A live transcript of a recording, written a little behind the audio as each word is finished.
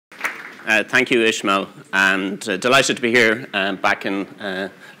Thank you, Ishmael, and delighted to be here back in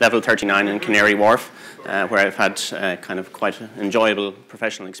level 39 in Canary Wharf, where I've had kind of quite an enjoyable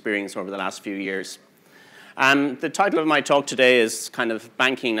professional experience over the last few years. The title of my talk today is kind of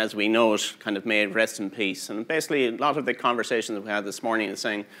banking as we know it, kind of may rest in peace. And basically, a lot of the conversation that we had this morning is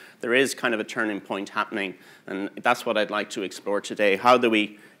saying there is kind of a turning point happening, and that's what I'd like to explore today. How do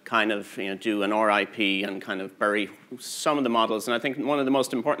we kind of do an RIP and kind of bury some of the models? And I think one of the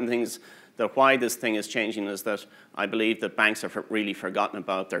most important things that why this thing is changing is that I believe that banks have really forgotten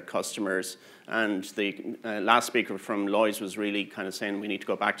about their customers. And the last speaker from Lloyds was really kind of saying we need to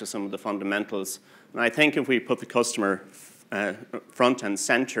go back to some of the fundamentals. And I think if we put the customer front and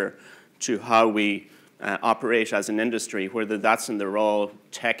center to how we operate as an industry, whether that's in the raw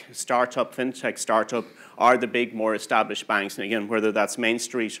tech startup, fintech startup, or the big, more established banks, and again, whether that's Main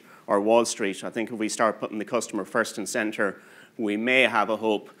Street or Wall Street, I think if we start putting the customer first and center, we may have a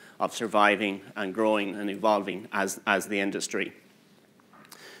hope of surviving and growing and evolving as the industry.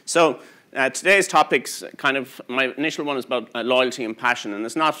 So today's topics, kind of, my initial one is about loyalty and passion, and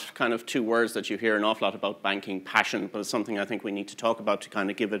it's not kind of two words that you hear an awful lot about banking, passion, but it's something I think we need to talk about to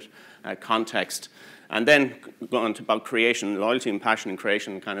kind of give it context. And then go on to about creation, loyalty and passion and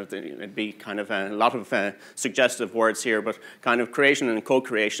creation, kind of it'd be kind of a lot of suggestive words here, but kind of creation and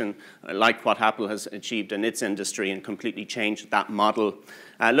co-creation, like what Apple has achieved in its industry and completely changed that model.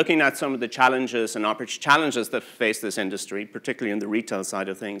 Looking at some of the challenges and challenges that face this industry, particularly in the retail side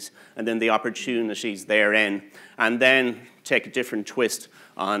of things, and then the opportunities therein, and then take a different twist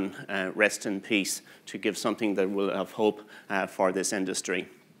on rest in peace to give something that will have hope for this industry.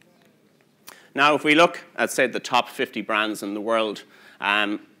 Now, if we look at, say, the top 50 brands in the world,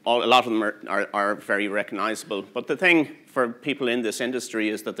 a lot of them are very recognizable. But the thing for people in this industry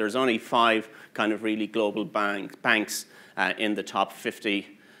is that there's only 5 kind of really global banks in the top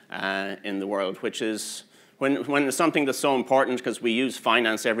 50 in the world, which is when it's something that's so important, because we use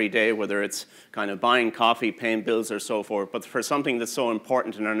finance every day, whether it's kind of buying coffee, paying bills, or so forth, but for something that's so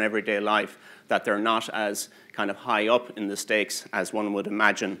important in our everyday life that they're not as kind of high up in the stakes as one would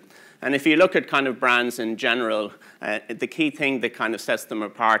imagine. And if you look at kind of brands in general, the key thing that kind of sets them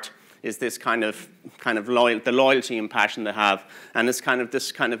apart is this the loyalty and passion they have, and this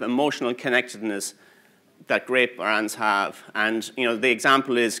kind of emotional connectedness that great brands have. And the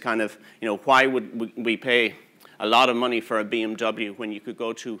example is kind of why would we pay a lot of money for a BMW when you could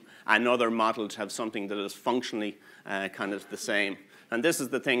go to another model to have something that is functionally kind of the same? And this is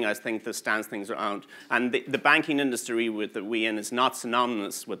the thing I think that stands things around. And the banking industry that we in is not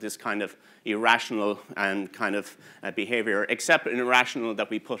synonymous with this kind of irrational and kind of behavior, except irrational that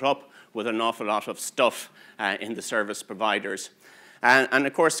we put up with an awful lot of stuff in the service providers. And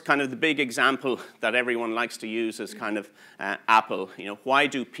of course, kind of the big example that everyone likes to use is kind of Apple. Why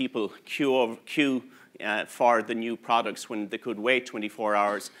do people queue for the new products when they could wait 24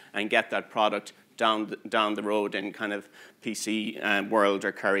 hours and get that product down the road in kind of PC world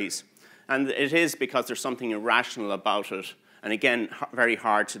or curries? And it is because there's something irrational about it. And again, very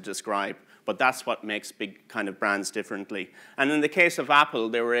hard to describe. But that's what makes big kind of brands differently. And in the case of Apple,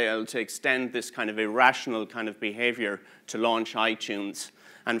 they were able to extend this kind of irrational kind of behavior to launch iTunes.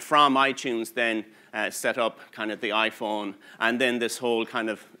 And from iTunes then set up kind of the iPhone and then this whole kind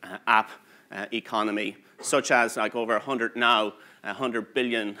of app economy, such as like over 100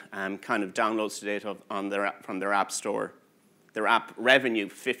 billion kind of downloads to date from their app store. Their app revenue,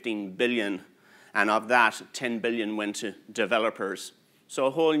 15 billion, and of that, 10 billion went to developers. So a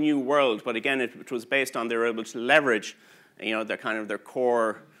whole new world, but again, it was based on they were able to leverage, their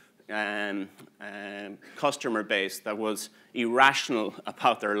core customer base that was irrational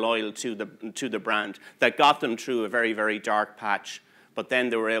about their loyalty to the brand, that got them through a very, very dark patch. But then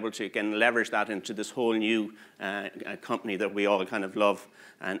they were able to, again, leverage that into this whole new company that we all kind of love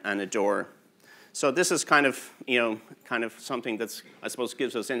and adore. So this is kind of something that's, I suppose,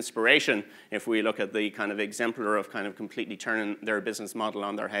 gives us inspiration if we look at the kind of exemplar of kind of completely turning their business model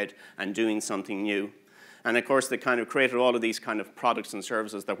on their head and doing something new. And of course, they kind of created all of these kind of products and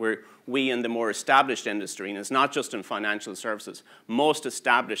services that we in the more established industry, and it's not just in financial services, most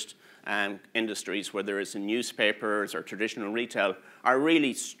established industries, whether it's in newspapers or traditional retail, are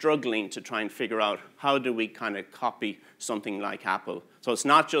really struggling to try and figure out how do we kind of copy something like Apple. So it's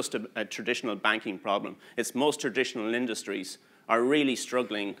not just a traditional banking problem. It's most traditional industries are really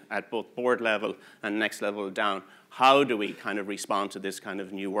struggling at both board level and next level down. How do we kind of respond to this kind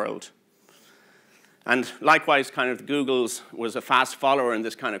of new world? And likewise, kind of Google's was a fast follower in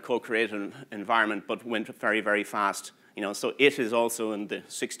this kind of co-creative environment, but went very, very fast. So it is also in the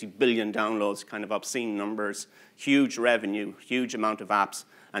 60 billion downloads, kind of obscene numbers, huge revenue, huge amount of apps,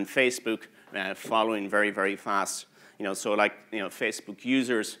 and Facebook following very, very fast. So like, Facebook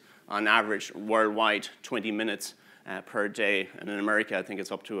users on average worldwide 20 minutes per day, and in America I think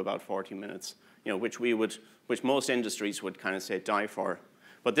it's up to about 40 minutes, which most industries would kind of say die for.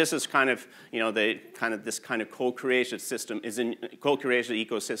 But this is kind of, this kind of co-created system co-created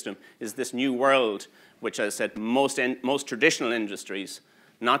ecosystem is this new world, which, as I said, most traditional industries,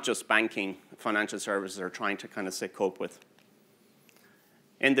 not just banking, financial services, are trying to kind of cope with.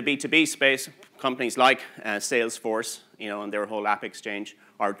 In the B2B space, companies like Salesforce, and their whole app exchange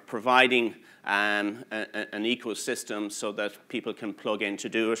are providing an ecosystem so that people can plug in to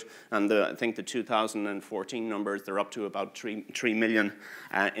do it. And I think the 2014 numbers, they're up to about 3 million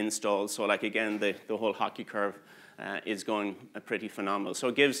installs. So like, again, the whole hockey curve is going pretty phenomenal.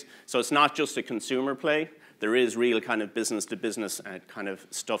 So it's not just a consumer play. There is real kind of business-to-business kind of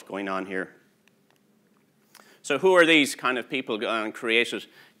stuff going on here. So who are these kind of people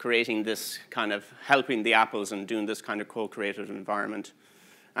creating this kind of, helping the Apples and doing this kind of co-creative environment?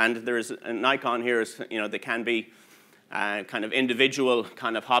 And there's an icon here, they can be kind of individual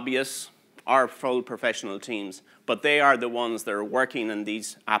kind of hobbyists or full professional teams, but they are the ones that are working in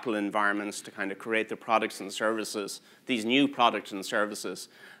these Apple environments to kind of create the products and services, these new products and services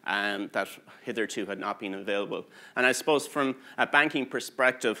that hitherto had not been available. And I suppose from a banking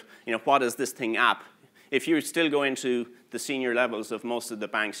perspective, what is this thing app? If you still go into the senior levels of most of the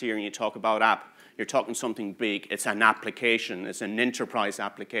banks here and you talk about app, you're talking something big. It's an application. It's an enterprise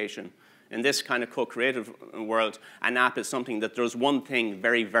application. In this kind of co-creative world, an app is something that does one thing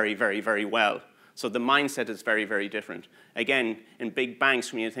very, very, very, very well. So the mindset is very, very different. Again, in big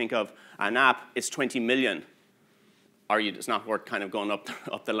banks, when you think of an app, it's 20 million. Or it's not worth kind of going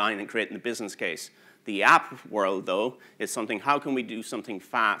up the line and creating the business case. The app world, though, is something, how can we do something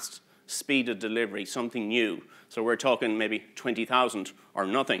fast? Speed of delivery, something new. So we're talking maybe 20,000 or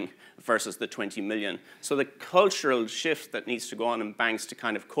nothing versus the 20 million. So the cultural shift that needs to go on in banks to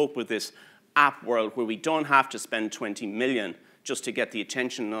kind of cope with this app world where we don't have to spend 20 million just to get the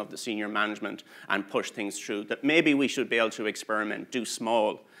attention of the senior management and push things through, that maybe we should be able to experiment, do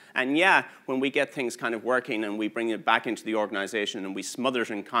small. And yeah, when we get things kind of working and we bring it back into the organization and we smother it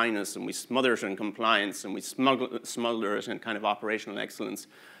in kindness and we smother it in compliance and we smother it in kind of operational excellence,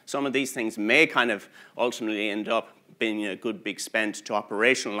 some of these things may kind of ultimately end up being a good big spend to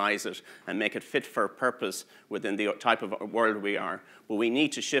operationalize it and make it fit for purpose within the type of world we are. But we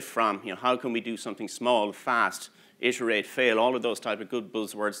need to shift from, how can we do something small, fast, iterate, fail, all of those type of good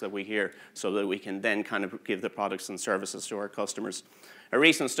buzzwords that we hear so that we can then kind of give the products and services to our customers. A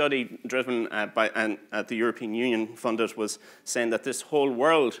recent study driven at the European Union funded was saying that this whole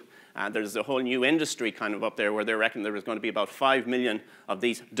world, there's a whole new industry kind of up there where they reckon there was going to be about 5 million of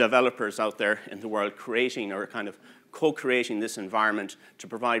these developers out there in the world creating or kind of co-creating this environment to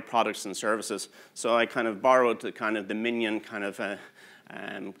provide products and services. So I kind of borrowed the Minion kind of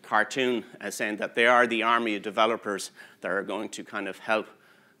cartoon saying that they are the army of developers that are going to kind of help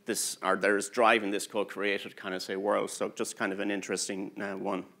this, or that is driving this co-created kind of world. So just kind of an interesting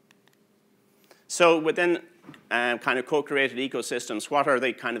one. So within kind of co-created ecosystems, what are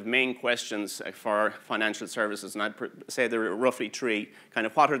the kind of main questions for financial services? And I'd say there are roughly 3. Kind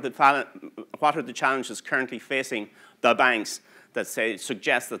of what are the challenges currently facing the banks that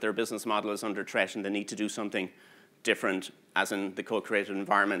suggest that their business model is under threat and they need to do something different as in the co-created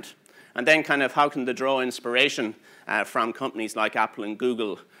environment? And then kind of how can they draw inspiration from companies like Apple and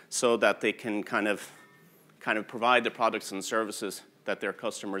Google so that they can kind of provide the products and services that their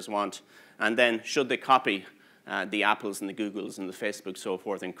customers want? And then should they copy the Apples and the Googles and the Facebook, so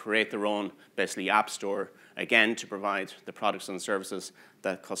forth, and create their own, basically, app store, again, to provide the products and services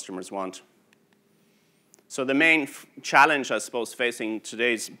that customers want? So the main challenge, I suppose, facing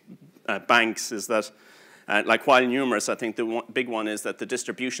today's banks is that, like while numerous, I think the big one is that the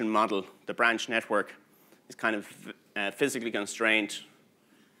distribution model, the branch network, is kind of physically constrained,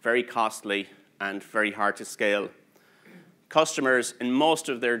 very costly, and very hard to scale. Customers, in most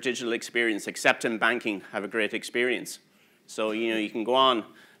of their digital experience, except in banking, have a great experience. So, you can go on,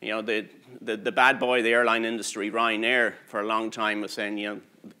 the bad boy of the airline industry, Ryanair, for a long time was saying,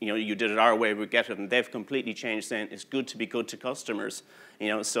 you did it our way, we get it. And they've completely changed, saying it's good to be good to customers.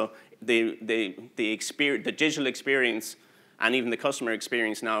 So the digital experience and even the customer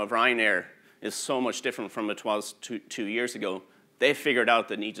experience now of Ryanair is so much different from it was 2 years ago. They figured out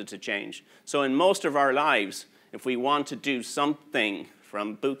that needed to change. So in most of our lives, if we want to do something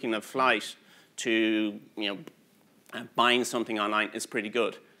from booking a flight to buying something online, it's pretty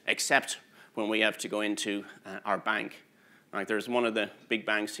good, except when we have to go into our bank. Like there's one of the big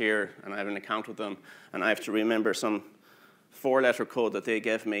banks here, and I have an account with them, and I have to remember some 4-letter code that they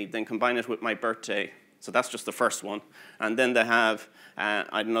gave me, then combine it with my birthday. So that's just the first one. And then they have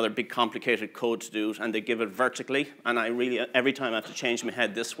another big complicated code to do, and they give it vertically. And I really, every time I have to change my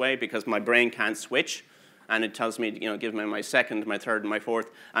head this way because my brain can't switch. And it tells me, give me my second, my third, and my fourth.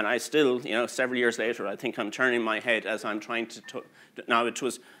 And I still, several years later, I think I'm turning my head as I'm trying to now, it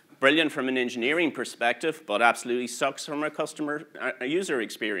was brilliant from an engineering perspective, but absolutely sucks from a customer user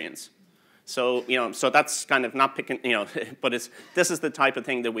experience. So, so that's kind of not picking, but this is the type of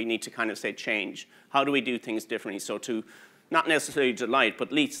thing that we need to kind of say change. How do we do things differently? So to not necessarily delight,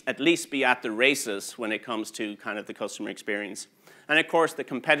 but at least be at the races when it comes to kind of the customer experience. And of course, the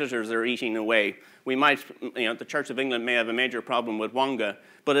competitors are eating away. We might, the Church of England may have a major problem with Wonga,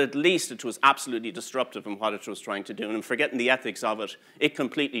 but at least it was absolutely disruptive in what it was trying to do. And forgetting the ethics of it, it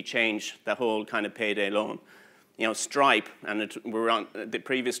completely changed the whole kind of payday loan. Stripe, and the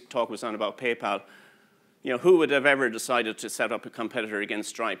previous talk was on about PayPal. Who would have ever decided to set up a competitor against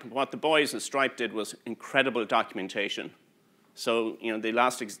Stripe? What the boys at Stripe did was incredible documentation. So, the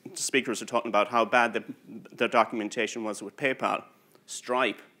last speakers are talking about how bad the documentation was with PayPal.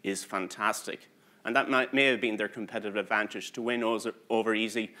 Stripe is fantastic. And that may have been their competitive advantage to win over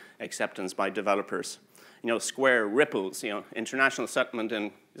easy acceptance by developers. Square, Ripples, international settlement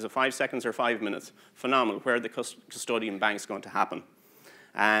in, is it 5 seconds or 5 minutes? Phenomenal. Where are the custodian banks going to happen?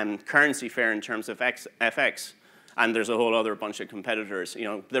 Currency fair in terms of FX. And there's a whole other bunch of competitors.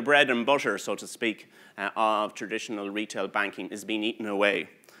 The bread and butter, so to speak, of traditional retail banking is being eaten away.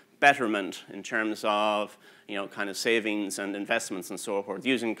 Betterment in terms of, kind of savings and investments and so forth,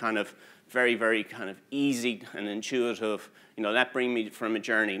 using kind of very, very kind of easy and intuitive, that bring me from a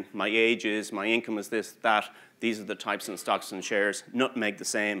journey. My age is, my income is this, that. These are the types of stocks and shares. Nutmeg the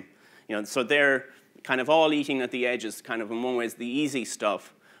same. So they're kind of all eating at the edges, kind of in one way is the easy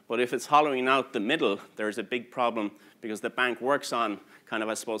stuff. But if it's hollowing out the middle, there's a big problem because the bank works on kind of,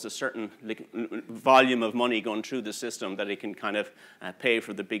 I suppose, a certain volume of money going through the system that it can kind of pay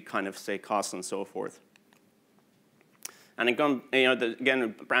for the big kind of, say, costs and so forth. And again,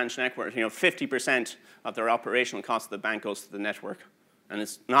 again, branch network, 50% of their operational cost of the bank goes to the network. And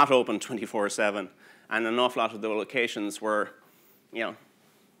it's not open 24/7. And an awful lot of the locations were,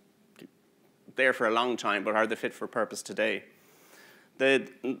 there for a long time, but are they fit for purpose today?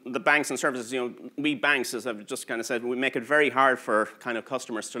 The banks and services, we banks, as I've just kind of said, we make it very hard for kind of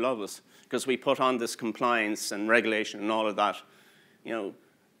customers to love us because we put on this compliance and regulation and all of that.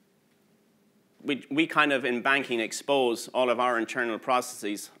 We kind of, in banking, expose all of our internal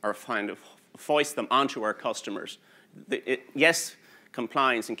processes or kind of foist them onto our customers. Yes,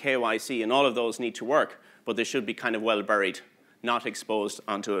 compliance and KYC and all of those need to work, but they should be kind of well buried, not exposed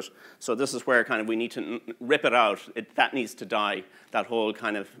onto it. So this is where kind of we need to rip it out. That needs to die, that whole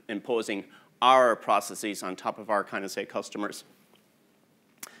kind of imposing our processes on top of our kind of, say, customers.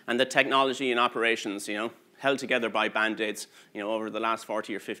 And the technology and operations, held together by Band-Aids, over the last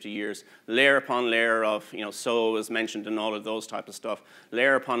 40 or 50 years, layer upon layer of, SO as mentioned and all of those type of stuff,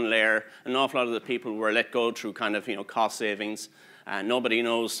 layer upon layer. An awful lot of the people were let go through kind of, cost savings. Nobody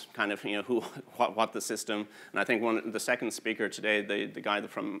knows kind of, what the system. And I think the second speaker today, the guy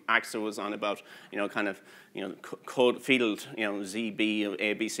from AXA was on about, kind of, code field, ZB,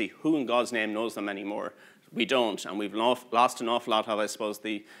 ABC. Who in God's name knows them anymore? We don't, and we've lost an awful lot of, I suppose,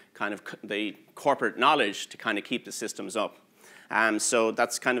 the kind of the corporate knowledge to kind of keep the systems up. So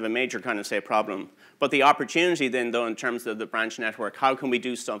that's kind of a major kind of, say, problem. But the opportunity then, though, in terms of the branch network, how can we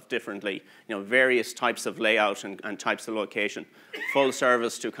do stuff differently? Various types of layout and types of location, full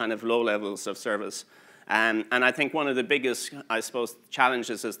service to kind of low levels of service. And I think one of the biggest, I suppose,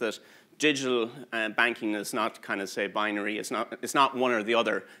 challenges is that digital banking is not kind of, say, binary. It's not one or the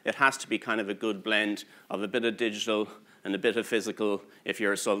other. It has to be kind of a good blend of a bit of digital and a bit of physical if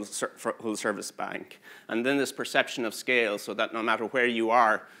you're a full service bank. And then this perception of scale, so that no matter where you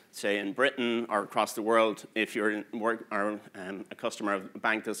are, say in Britain or across the world, if you're a customer of a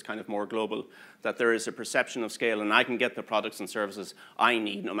bank that's kind of more global, that there is a perception of scale and I can get the products and services I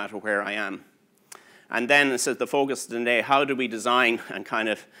need no matter where I am. And then it says the focus today, how do we design and kind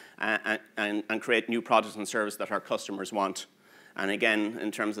of and create new products and services that our customers want? And again,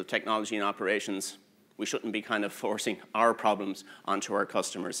 in terms of technology and operations, we shouldn't be kind of forcing our problems onto our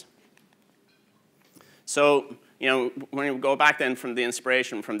customers. So, when we go back then from the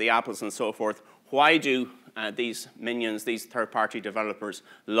inspiration from the Apples and so forth, why do these minions, these third-party developers,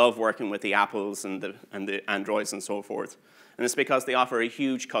 love working with the Apples and the Androids and so forth? And it's because they offer a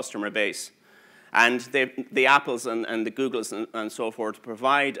huge customer base. And the Apples and the Googles and so forth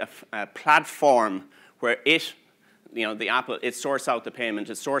provide a platform where the Apple, it sorts out the payment,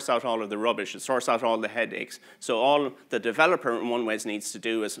 it sorts out all of the rubbish, it sorts out all the headaches. So all the developer in one way needs to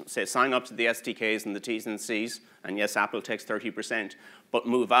do is, say, sign up to the SDKs and the T's and C's, and yes, Apple takes 30%, but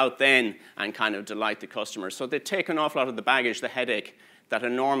move out then and kind of delight the customer. So they take an awful lot of the baggage, the headache, that a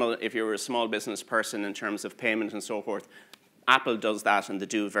normal, if you're a small business person in terms of payment and so forth, Apple does that, and they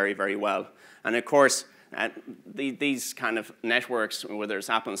do very, very well. And of course, these kind of networks, whether it's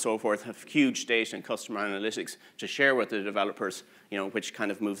Apple and so forth, have huge data and customer analytics to share with the developers, which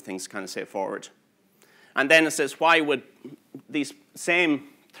kind of move things kind of say forward. And then it says, why would these same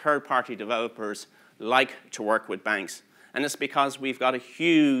third-party developers like to work with banks? And it's because we've got a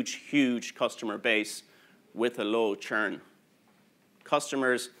huge, huge customer base with a low churn.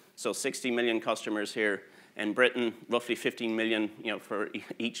 Customers, so 60 million customers here. In Britain, roughly 15 million, for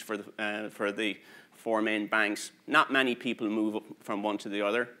each for the 4 main banks. Not many people move from one to the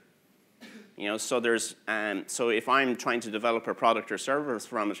other. So there's so if I'm trying to develop a product or service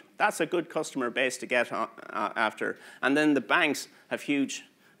from it, that's a good customer base to get after. And then the banks have huge,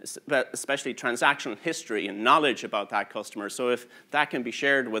 especially transactional history and knowledge about that customer. So if that can be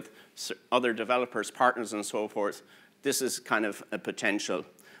shared with other developers, partners, and so forth, this is kind of a potential.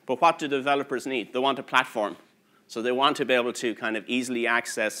 But what do developers need? They want a platform. So they want to be able to kind of easily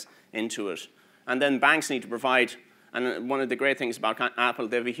access into it. And then banks need to provide, and one of the great things about Apple,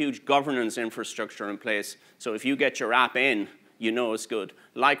 they have a huge governance infrastructure in place. So if you get your app in, you know it's good.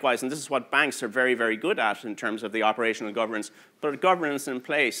 Likewise, and this is what banks are very, very good at in terms of the operational governance, but governance in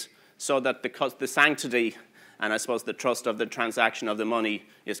place so that the sanctity and I suppose the trust of the transaction of the money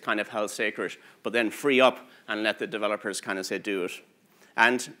is kind of held sacred, but then free up and let the developers kind of say do it.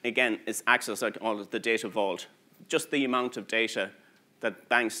 And again, it's access like all of the data vault, just the amount of data that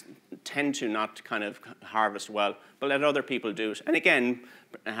banks tend to not kind of harvest well, but let other people do it. And again,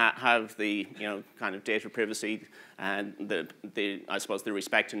 have the kind of data privacy and I suppose the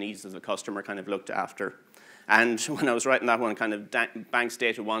respect and needs of the customer kind of looked after. And when I was writing that one, kind of banks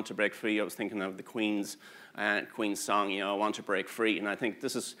data want to break free, I was thinking of the Queen's song, I want to break free. And I think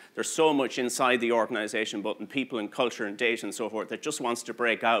there's so much inside the organization, both in people and culture and data and so forth, that just wants to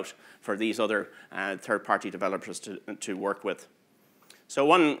break out for these other third-party developers to work with.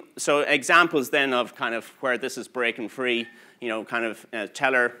 So examples then of kind of where this is breaking free, kind of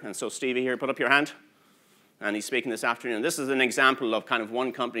Teller, and so Stevie here, put up your hand. And he's speaking this afternoon. This is an example of kind of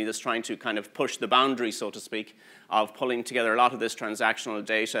one company that's trying to kind of push the boundary, so to speak, of pulling together a lot of this transactional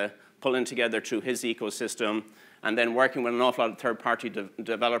data, pulling together to his ecosystem, and then working with an awful lot of third-party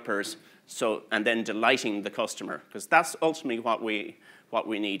developers, and then delighting the customer, because that's ultimately what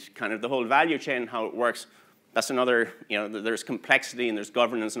we need. Kind of the whole value chain, how it works. That's another, there's complexity and there's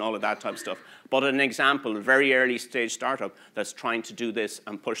governance and all of that type of stuff. But an example, a very early stage startup that's trying to do this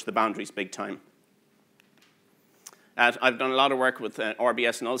and push the boundaries big time. I've done a lot of work with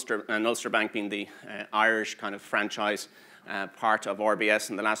RBS and Ulster Bank being the Irish kind of franchise part of RBS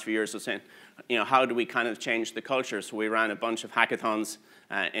in the last few years. Was saying, how do we kind of change the culture? So we ran a bunch of hackathons,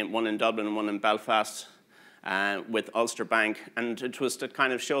 one in Dublin and one in Belfast, with Ulster Bank, and it was to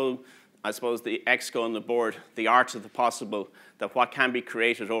kind of show, I suppose, the exco on the board, the art of the possible, that what can be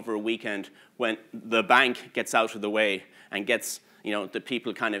created over a weekend when the bank gets out of the way and gets the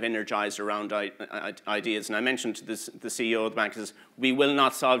people kind of energized around ideas. And I mentioned to the CEO of the bank, says, we will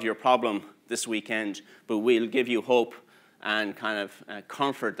not solve your problem this weekend, but we'll give you hope and kind of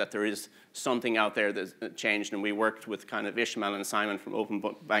comfort that there is something out there that's changed. And we worked with kind of Ishmael and Simon from Open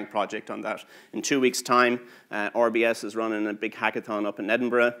Bank Project on that. In 2 weeks' time, RBS is running a big hackathon up in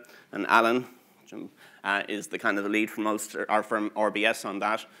Edinburgh, and Alan is the kind of the lead from Ulster, or from RBS on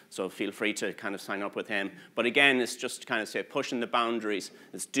that, so feel free to kind of sign up with him. But again, it's just kind of say pushing the boundaries,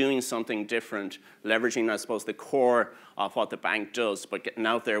 it's doing something different, leveraging, I suppose, the core of what the bank does, but getting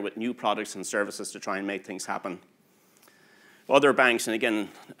out there with new products and services to try and make things happen. Other banks, and again,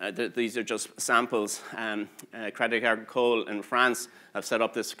 these are just samples. Crédit Agricole in France have set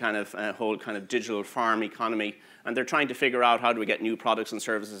up this kind of whole kind of digital farm economy, and they're trying to figure out how do we get new products and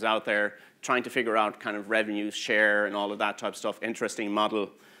services out there, trying to figure out kind of revenue share and all of that type of stuff. Interesting model.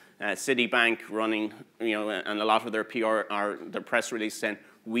 Citibank running, and a lot of their PR or their press release saying,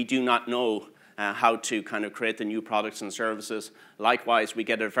 we do not know how to kind of create the new products and services. Likewise, we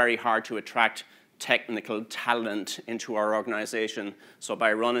get it very hard to attract technical talent into our organization. So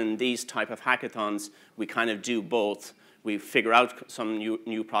by running these type of hackathons, we kind of do both. We figure out some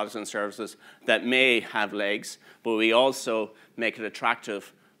new products and services that may have legs, but we also make it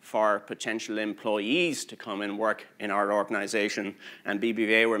attractive for potential employees to come and work in our organization. And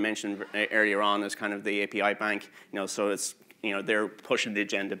BBVA were mentioned earlier on as kind of the API bank, so it's, they're pushing the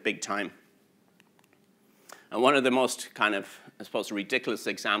agenda big time. And one of the most kind of, I suppose, ridiculous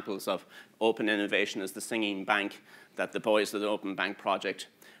examples of open innovation is the singing bank that the boys of the Open Bank project.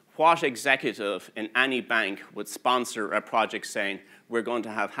 What executive in any bank would sponsor a project saying, we're going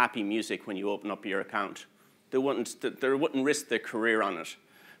to have happy music when you open up your account? They wouldn't risk their career on it.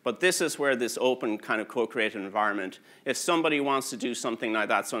 But this is where this open kind of co-creative environment, if somebody wants to do something like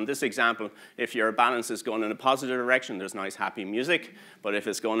that, so in this example, if your balance is going in a positive direction, there's nice happy music. But if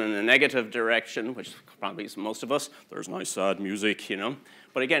it's going in a negative direction, which probably is most of us, there's nice sad music, you know.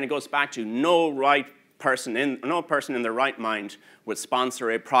 But again, it goes back to no person in their right mind would sponsor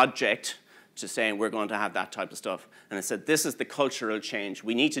a project to saying we're going to have that type of stuff. And I said, this is the cultural change.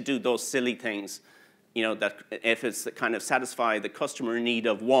 We need to do those silly things, you know, that if it's kind of satisfy the customer need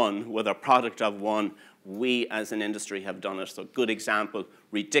of one with a product of one, we as an industry have done it. So good example,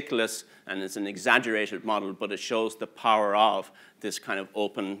 ridiculous, and it's an exaggerated model, but it shows the power of this kind of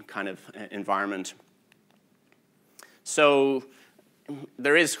open kind of environment. So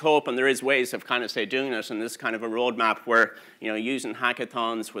there is hope and there is ways of kind of say doing it, and this kind of a roadmap where, you know, using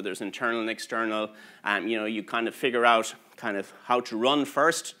hackathons where there's internal and external, you know, you kind of figure out kind of how to run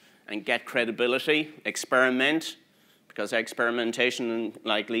first and get credibility, experiment, because experimentation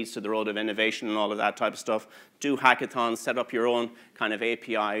like leads to the road of innovation and all of that type of stuff. Do hackathons, set up your own kind of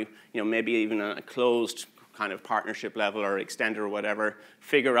API, you know, maybe even a closed kind of partnership level or extended or whatever.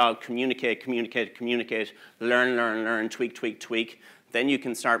 Figure out, communicate, learn, tweak. Then you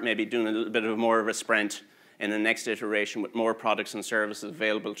can start maybe doing a little bit of more of a sprint in the next iteration with more products and services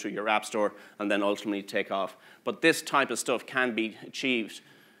available through your app store, and then ultimately take off. But this type of stuff can be achieved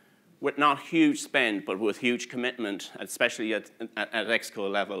with not huge spend, but with huge commitment, especially at Exco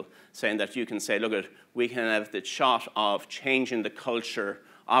level, saying that you can say, look, we can have the shot of changing the culture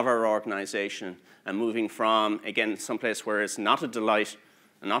of our organization and moving from, again, someplace where it's not a delight,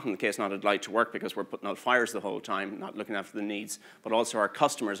 and often the case not a delight to work because we're putting out fires the whole time, not looking after the needs, but also our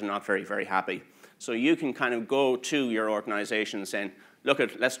customers are not very, very happy. So you can kind of go to your organization saying, look,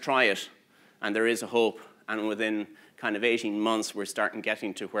 let's try it, and there is a hope, and within kind of 18 months, we're starting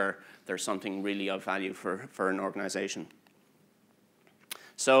getting to where there's something really of value for an organization.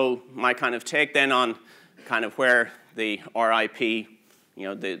 So my kind of take then on kind of where the RIP, you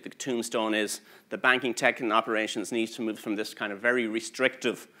know, the tombstone is, the banking tech and operations needs to move from this kind of very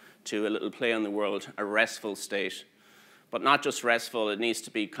restrictive to a little play on the world, a restful state. But not just restful, it needs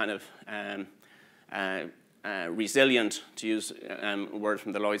to be kind of resilient, to use a word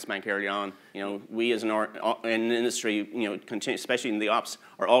from the Lloyds Bank early on. You know, we as an industry, you know, especially in the ops,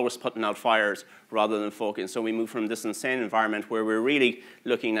 are always putting out fires rather than focusing. So we move from this insane environment where we're really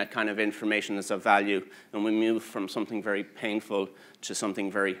looking at kind of information as of value, and we move from something very painful to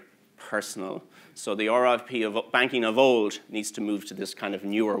something very personal. So the RFP of banking of old needs to move to this kind of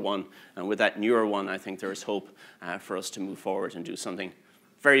newer one, and with that newer one, I think there is hope for us to move forward and do something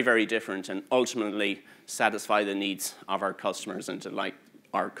very, very different and ultimately satisfy the needs of our customers and delight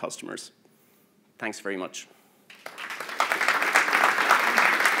our customers. Thanks very much.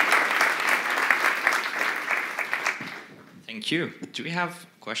 Thank you. Do we have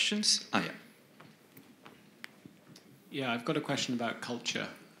questions? Oh, yeah. Yeah, I've got a question about culture.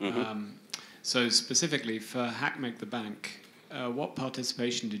 Mm-hmm. So specifically for Hack Make the Bank, what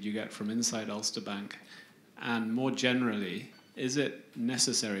participation did you get from inside Ulster Bank? And more generally, is it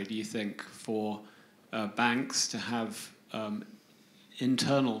necessary, do you think, for banks to have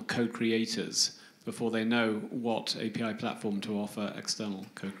internal co-creators before they know what API platform to offer external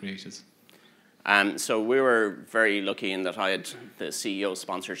co-creators? So we were very lucky in that I had the CEO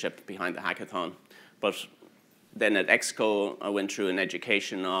sponsorship behind the hackathon. But then at Exco, I went through an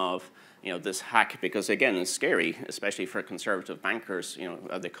education of, you know, this hack, because again, it's scary, especially for conservative bankers. You know,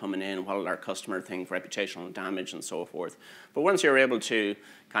 are they coming in? What will our customer think? Reputational damage and so forth. But once you're able to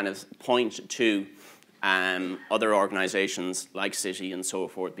kind of point to other organizations like Citi and so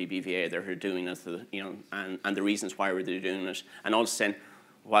forth, BBVA, that are doing it, you know, and the reasons why we're doing it, and also saying,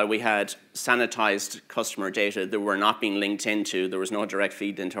 while we had sanitized customer data that were not being linked into, there was no direct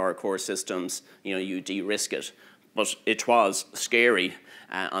feed into our core systems, you know, you de-risk it. But it was scary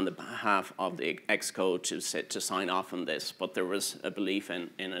on the behalf of the Exco to sign off on this, but there was a belief in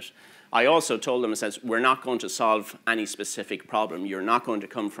it. I also told them, I said, we're not going to solve any specific problem. You're not going to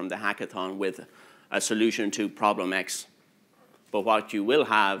come from the hackathon with a solution to problem X. But what you will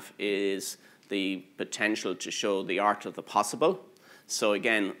have is the potential to show the art of the possible. So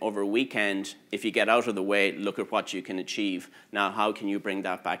again, over a weekend, if you get out of the way, look at what you can achieve. Now, how can you bring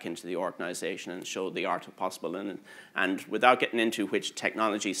that back into the organization and show the art of possible? And without getting into which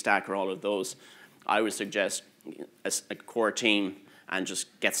technology stack or all of those, I would suggest a core team and just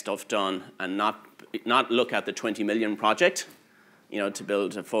get stuff done and not not look at the 20 million project, to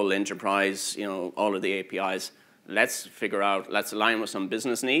build a full enterprise, all of the APIs. Let's figure out, let's align with some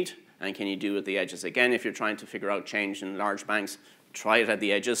business need, and can you do it at the edges? Again, if you're trying to figure out change in large banks, try it at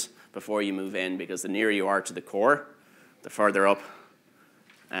the edges before you move in, because the nearer you are to the core, the further up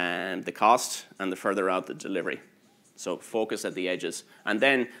and the cost, and the further out the delivery. So focus at the edges. And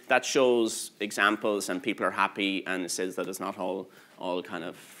then that shows examples, and people are happy, and it says that it's not all kind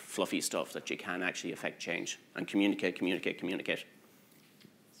of fluffy stuff, that you can actually affect change and communicate.